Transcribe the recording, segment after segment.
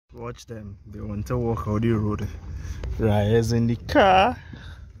Watch them. They want to walk out the road. Raya's in the car.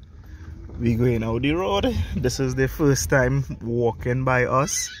 We going out the road. This is the first time walking by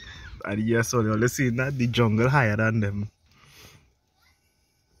us. And yes, so they're seeing that the jungle higher than them.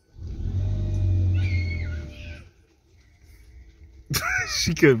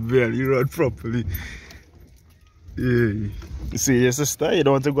 She can barely run properly. Yeah. You see your sister? You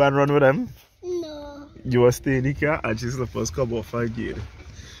don't want to go and run with them? No. You will stay in the car and she's supposed to come off again.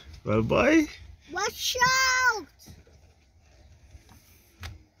 Well, boy. Watch out!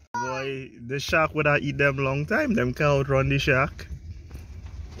 Boy, the shark would have eat them long time. Them can outrun the shark.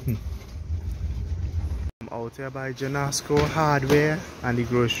 I'm out here by Janasco Hardware and the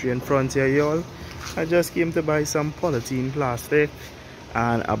grocery in front here, y'all. I just came to buy some polythene plastic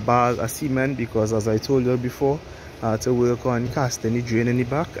and a bag of cement because, as I told you before, I had to work on casting the drain in the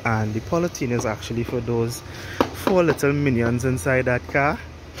back, and the polythene is actually for those 4 little minions inside that car,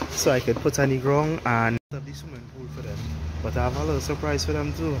 so I could put on the ground and have the swimming pool for them. But I have a little surprise for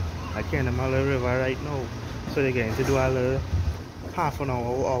them too. I can't them a little river right now, so they're going to do a little half an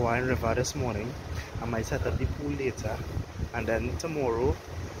hour in river this morning. I might set up the pool later, and then tomorrow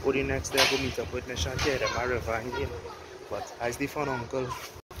or the next day I go meet up with Nisha and take them a river again. But how's the fun, uncle?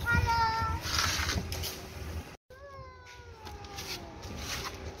 Hello.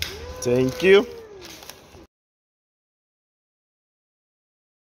 Thank you.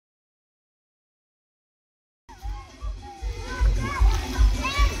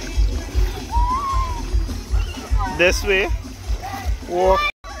 This way. Walk.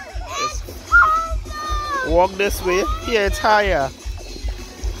 Yes. Walk this way. Here it's higher.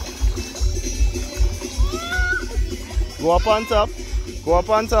 Go up on top. Go up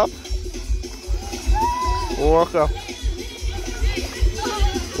on top. Walk up.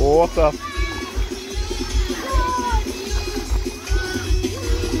 Walk up.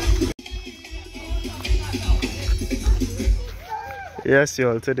 Yes,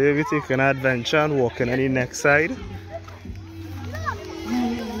 y'all. Today we take an adventure and walking on the next side.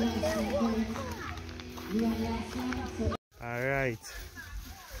 Alright.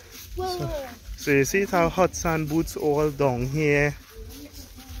 So you see how hot sand boots all down here.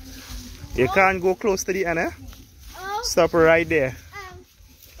 You can't go close to the end, eh? Stop right there.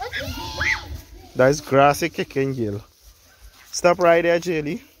 That's grassy kicking hill. Stop right there,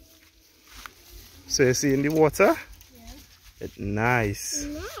 Jaylee. So you see in the water? Yeah. It's nice.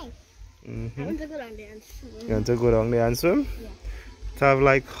 I want to go down there and swim. You want to go down there and swim? Yeah. To have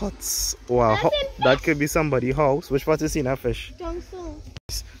like huts. Wow, that could be somebody's house. Which part is in a fish?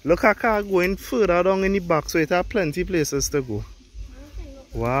 Look at car going further down in the back, so it has plenty places to go.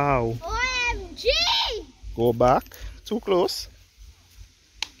 Wow. OMG! Go back. Too close.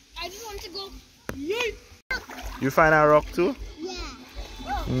 I just want to go. You find a rock too?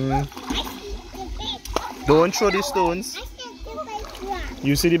 Yeah. Don't throw the stones.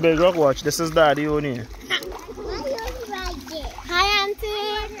 You see the big rock? Watch. This is Daddy on here. Hi, Auntie.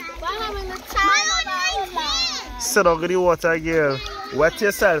 We're having a time of our life. Sit down in the water, girl. Wet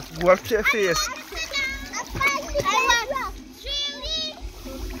yourself. Wet your face.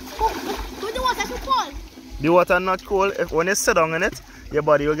 The water not cold. When you sit down in it, your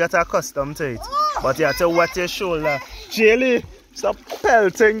body will get accustomed to it. But you have to wet your shoulder. Jaylee, stop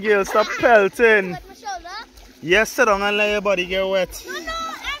pelting, girl. Stop pelting. Wet my shoulder? Yes, sit down and let your body get wet. No, I'm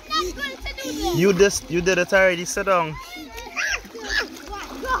not going to do this. You did it already. Sit down.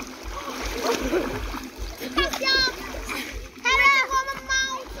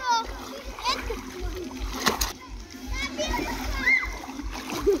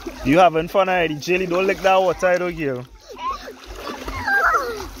 You having fun already, Jaylee? Don't lick that water, though, girl.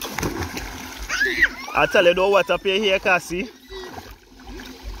 I tell you, don't wet up your hair, Cassie.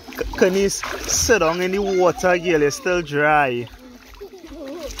 Can you sit down in the water, girl? It's still dry.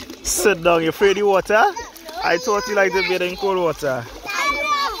 Sit down. You afraid of the water? I thought you liked to bathe in cold water.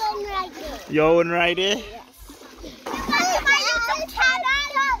 Your own right there?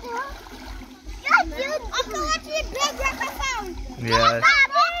 Yes.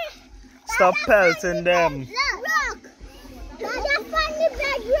 Stop pelting them.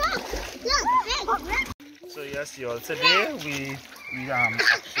 So yes, y'all, today we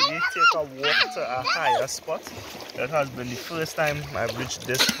actually take a walk to a higher spot. That has been the first time I've reached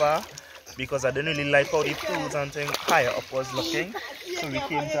this far because I didn't really like how the pools and things higher up was looking. So we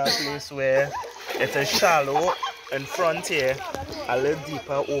came to a place where it is shallow in front here, a little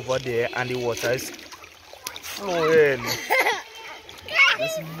deeper over there, and the water is flowing.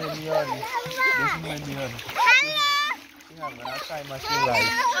 This minion. Hello. She having a time of her life.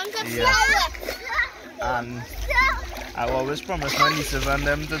 Yes. And I always promise my nieces and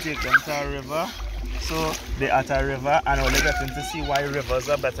them to take them to a river. So they're at a river and we're getting to see why rivers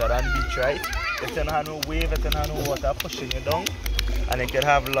are better than beach, right? If you don't have no wave, if you don't have no water pushing you down, and you can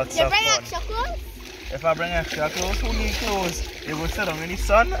have lots of fun. Extra clothes? If I bring extra clothes, who need clothes? You go sit down in the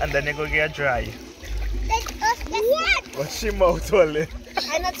sun and then you go get dry. What? What's she mouth only?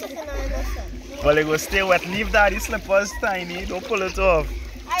 I'm not sitting on the sun. Well, you go stay wet. Leave daddy slippers tiny. Don't pull it off.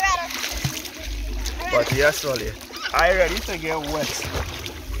 But yes, Ollie, I ready to get wet.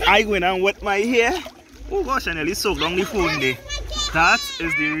 I go in and wet my hair. Oh gosh, I nearly soaked down the phone day. That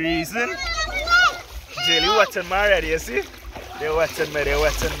is the reason. Jelly wetting me already, you see? They're wetting me, they're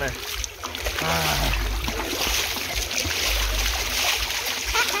wetting me.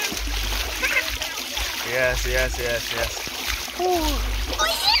 Yes, yes, yes, yes.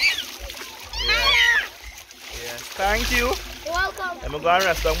 Yes, thank you. You're welcome. I'm going to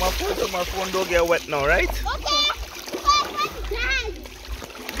rest on my phone so my phone don't get wet now, right? Okay.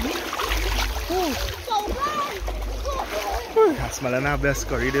 I'm smelling our best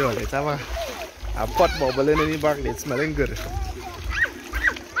curry there. Let's have a pot bubbling in the back. It's smelling good.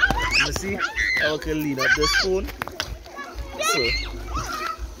 You see how I can lean up this spoon? So.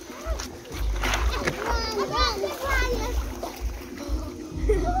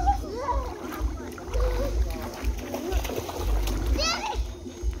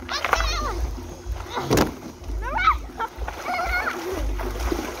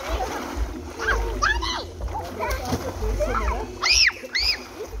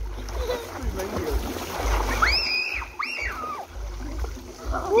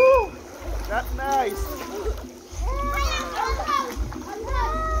 Woo! That's nice.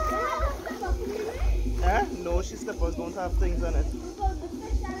 No, she slippers don't have things on it.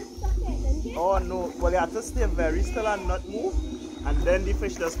 Oh no, well you have to stay very still and not move, and then the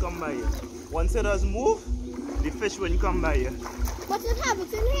fish does come by you. Once it does move, the fish won't come by you. What's it have?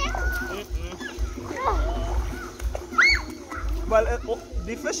 It's in here? Well,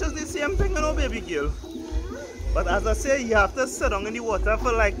 the fish is the same thing, you know, baby girl. But as I say, you have to sit down in the water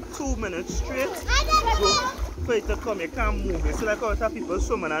for like 2 minutes straight. So for it to come, you can't move. You see like how people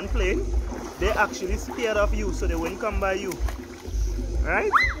swimming and playing? They're actually scared of you, so they won't come by you. Right?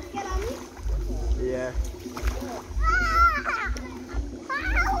 Yeah.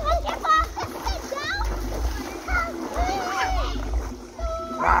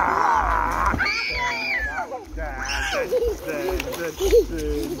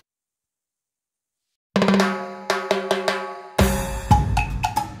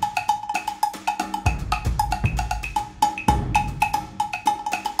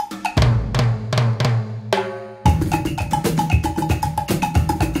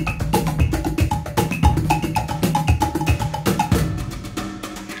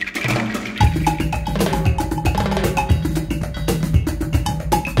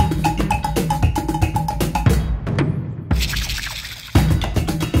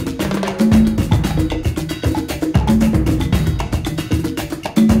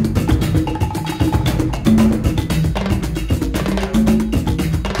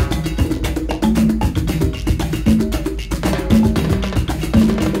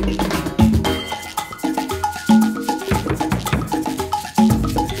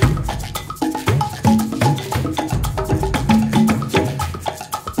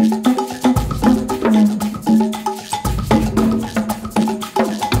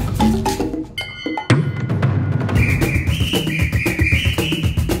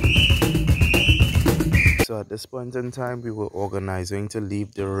 So at this point in time, we were organizing to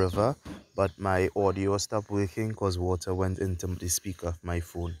leave the river, but my audio stopped working because water went into the speaker of my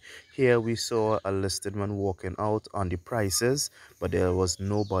phone. Here we saw a listed man walking out on the prices, but there was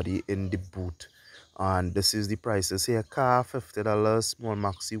nobody in the booth. And this is the prices here: car $50, small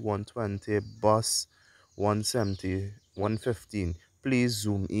maxi $120, bus $170, $115. Please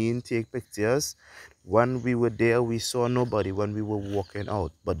zoom in, take pictures. When we were there, we saw nobody when we were walking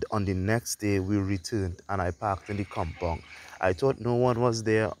out, but on the next day we returned and I parked in the compound. I thought no one was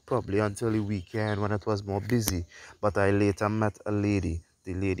there probably until the weekend when it was more busy, but I later met a lady.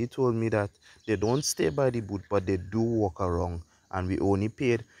 The lady told me that they don't stay by the booth, but they do walk around, and we only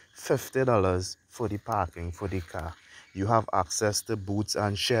paid $50 for the parking for the car. You have access to booths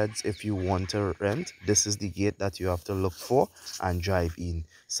and sheds if you want to rent. This is the gate that you have to look for and drive in.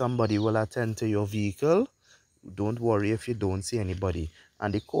 Somebody will attend to your vehicle. Don't worry if you don't see anybody.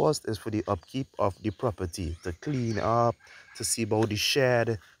 And the cost is for the upkeep of the property, to clean up, to see about the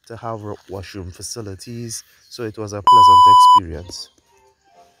shed, to have washroom facilities. So it was a pleasant experience.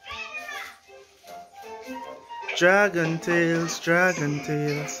 Dragon tails, dragon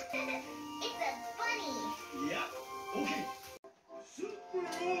tails.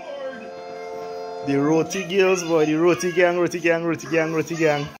 The roti girls, boy, the roti gang, roti gang, roti gang, roti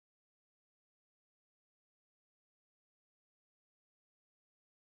gang.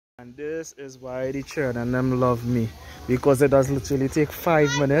 And this is why the children and them love me. Because it does literally take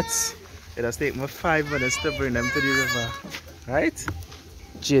 5 minutes. It does take me 5 minutes to bring them to the river. Right?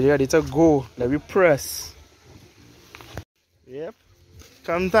 Jay, ready to go. Let me press. Yep.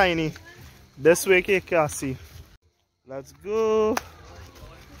 Come Tiny. This way, Cassie. Let's go.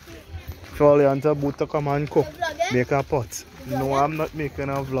 Follow on to boat to come and cook. Make a pot. No, I'm not making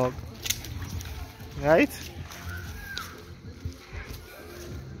a vlog. Right?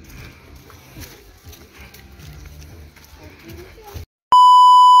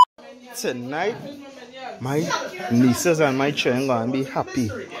 Tonight, my nieces and my children gonna be happy.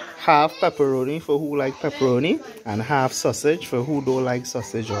 Half pepperoni for who like pepperoni and half sausage for who don't like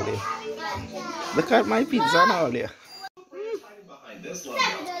sausage all day. Look at my pizza now there.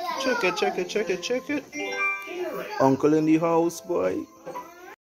 Check it, check it, check it, check it. Uncle in the house, boy.